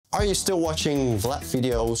Are you still watching flat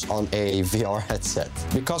videos on a VR headset?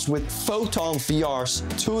 Because with Photon VR's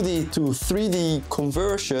 2D to 3D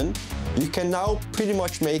conversion, you can now pretty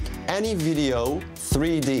much make any video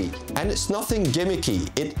 3D. And it's nothing gimmicky.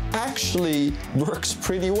 It actually works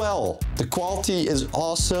pretty well. The quality is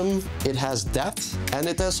awesome, it has depth, and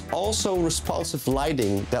it has also responsive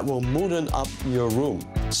lighting that will moodden up your room.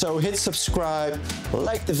 So hit subscribe,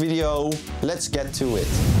 like the video, let's get to it.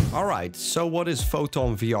 Alright, so what is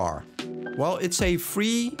Photon VR? Well, it's a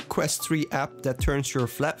free Quest 3 app that turns your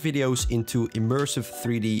flat videos into immersive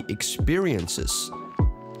 3D experiences.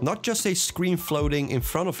 Not just a screen floating in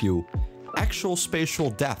front of you, actual spatial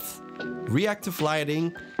depth, reactive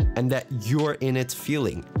lighting, and that you're in it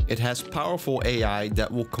feeling. It has powerful AI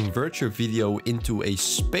that will convert your video into a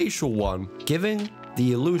spatial one, giving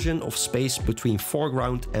the illusion of space between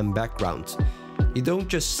foreground and background. You don't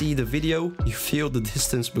just see the video, you feel the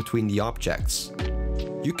distance between the objects.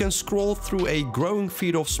 You can scroll through a growing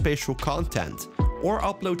feed of spatial content, or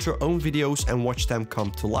upload your own videos and watch them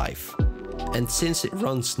come to life. And since it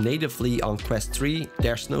runs natively on Quest 3,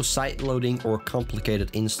 there's no site loading or complicated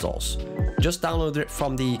installs. Just download it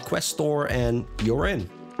from the Quest store and you're in.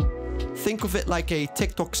 Think of it like a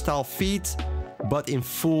TikTok style feed, but in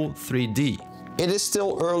full 3D. It is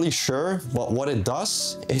still early, sure, but what it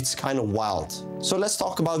does, it's kind of wild. So let's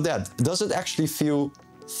talk about that. Does it actually feel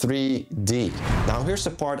 3D? Now here's the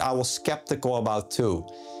part I was skeptical about too.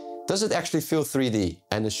 Does it actually feel 3D?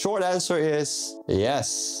 And the short answer is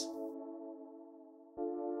yes.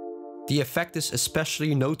 The effect is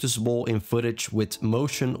especially noticeable in footage with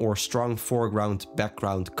motion or strong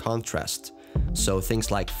foreground-background contrast. So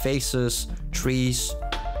things like faces, trees,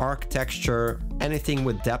 architecture, anything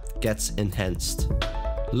with depth gets enhanced.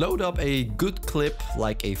 Load up a good clip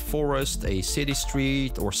like a forest, a city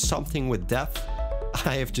street, or something with depth.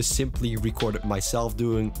 I have just simply recorded myself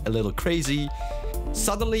doing a little crazy.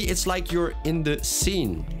 Suddenly it's like you're in the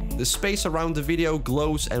scene. The space around the video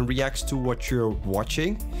glows and reacts to what you're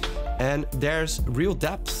watching. And there's real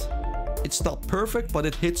depth. It's not perfect, but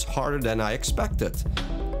it hits harder than I expected.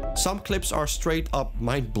 Some clips are straight up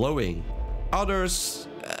mind-blowing. Others,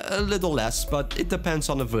 a little less, but it depends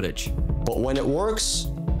on the footage. But when it works,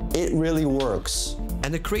 it really works.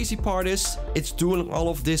 And the crazy part is, it's doing all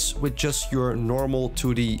of this with just your normal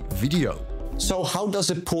 2D video. So how does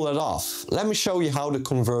it pull it off? Let me show you how the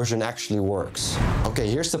conversion actually works. Okay,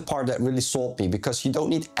 here's the part that really sold me, because you don't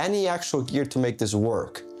need any actual gear to make this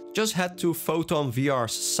work. Just head to Photon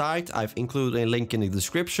VR's site, I've included a link in the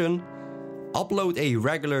description. Upload a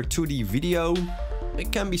regular 2D video.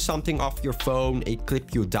 It can be something off your phone, a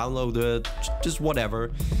clip you downloaded, just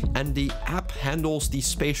whatever. And the app handles the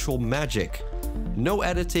spatial magic. No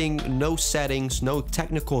editing, no settings, no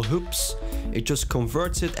technical hoops. It just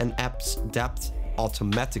converts it and adds depth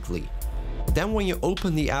automatically. Then when you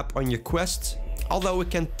open the app on your Quest, although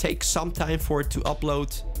it can take some time for it to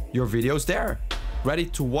upload, your video's there, ready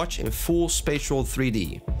to watch in full spatial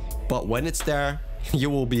 3D. But when it's there, you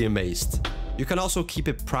will be amazed. You can also keep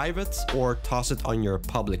it private or toss it on your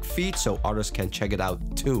public feed so others can check it out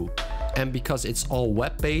too. And because it's all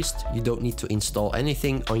web-based, you don't need to install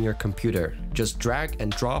anything on your computer. Just drag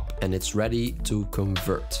and drop and it's ready to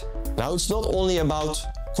convert. Now it's not only about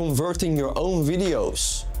converting your own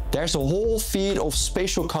videos. There's a whole feed of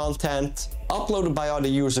spatial content uploaded by other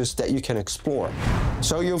users that you can explore.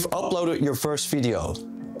 So you've uploaded your first video.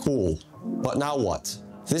 Cool. But now what?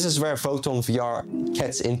 This is where Photon VR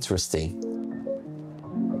gets interesting.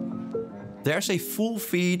 There's a full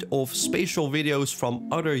feed of spatial videos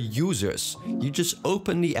from other users. You just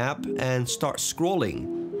open the app and start scrolling.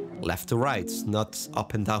 Left to right, not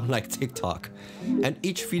up and down like TikTok. And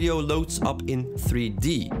each video loads up in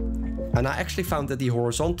 3D. And I actually found that the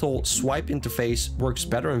horizontal swipe interface works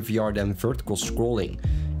better in VR than vertical scrolling.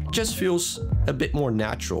 It just feels a bit more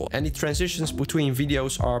natural, and the transitions between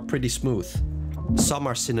videos are pretty smooth. Some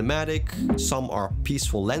are cinematic, some are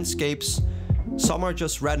peaceful landscapes, some are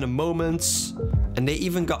just random moments, and they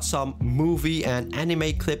even got some movie and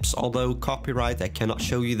anime clips, although copyright, I cannot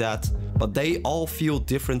show you that. But they all feel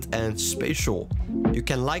different and spatial. You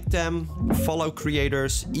can like them, follow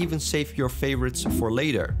creators, even save your favorites for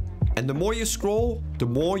later. And the more you scroll, the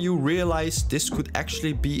more you realize this could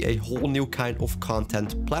actually be a whole new kind of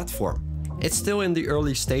content platform. It's still in the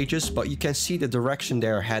early stages, but you can see the direction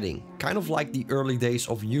they're heading. Kind of like the early days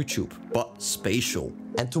of YouTube, but spatial.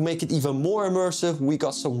 And to make it even more immersive, we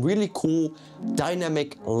got some really cool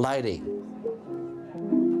dynamic lighting.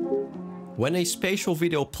 When a spatial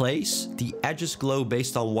video plays, the edges glow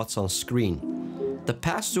based on what's on screen. The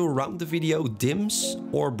pass-through around the video dims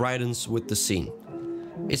or brightens with the scene.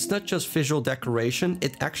 It's not just visual decoration,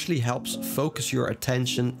 it actually helps focus your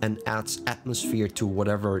attention and adds atmosphere to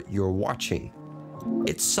whatever you're watching.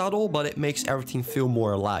 It's subtle, but it makes everything feel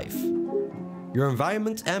more alive. Your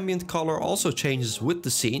environment ambient color also changes with the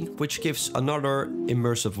scene, which gives another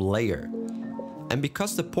immersive layer. And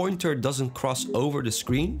because the pointer doesn't cross over the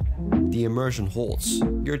screen, the immersion holds.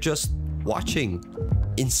 You're just watching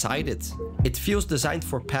inside it. It feels designed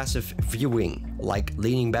for passive viewing, like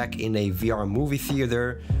leaning back in a VR movie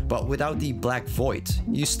theater, but without the black void.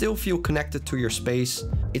 You still feel connected to your space.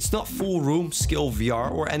 It's not full room scale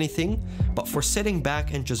VR or anything, but for sitting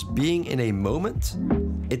back and just being in a moment,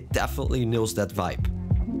 it definitely nails that vibe.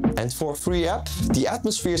 And for a free app, the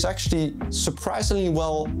atmosphere is actually surprisingly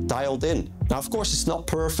well dialed in. Now, of course, it's not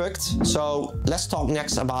perfect, so let's talk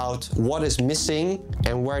next about what is missing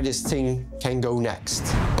and where this thing can go next.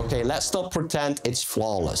 Okay, let's not pretend it's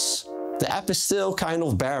flawless. The app is still kind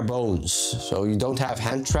of bare bones, so you don't have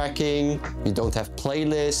hand tracking, you don't have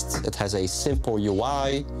playlists, it has a simple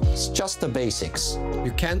UI, it's just the basics.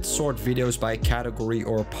 You can't sort videos by category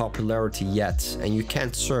or popularity yet, and you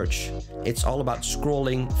can't search. It's all about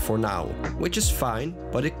scrolling for now, which is fine,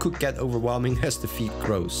 but it could get overwhelming as the feed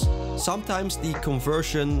grows. Sometimes the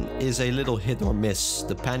conversion is a little hit or miss,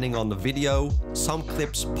 depending on the video. Some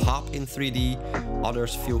clips pop in 3D,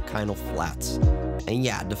 others feel kind of flat. And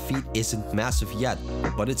yeah, the feed isn't massive yet,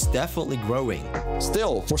 but it's definitely growing.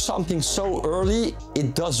 Still, for something so early,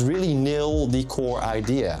 it does really nail the core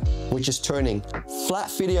idea, which is turning flat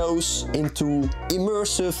videos into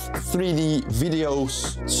immersive 3D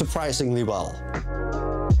videos surprisingly well.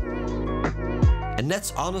 And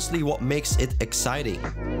that's honestly what makes it exciting,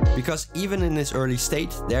 because even in this early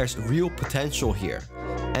state, there's real potential here,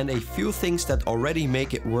 and a few things that already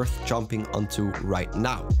make it worth jumping onto right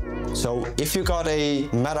now. So if you got a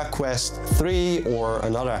Meta Quest 3 or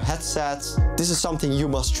another headset, this is something you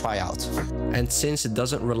must try out. And since it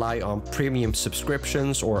doesn't rely on premium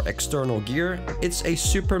subscriptions or external gear, it's a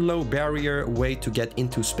super low barrier way to get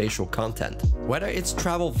into spatial content. Whether it's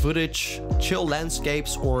travel footage, chill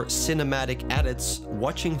landscapes, or cinematic edits,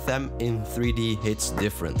 watching them in 3D hits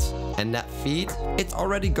different. And that feed, it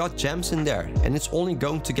already got gems in there, and it's only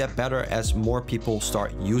going to get better as more people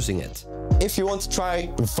start using it. If you want to try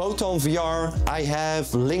Photon VR, I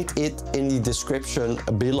have linked it in the description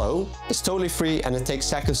below. It's totally free and it takes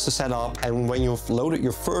seconds to set up, and when you've loaded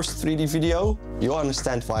your first 3D video, you'll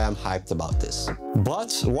understand why I'm hyped about this.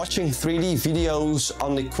 But watching 3D videos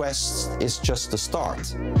on the Quest is just the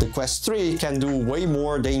start. The Quest 3 can do way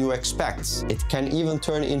more than you expect. It can even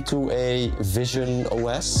turn into a Vision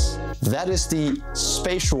OS. That is the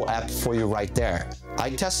spatial app for you right there. I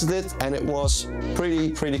tested it and it was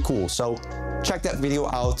pretty cool. So check that video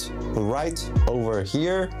out right over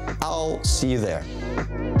here. I'll see you there.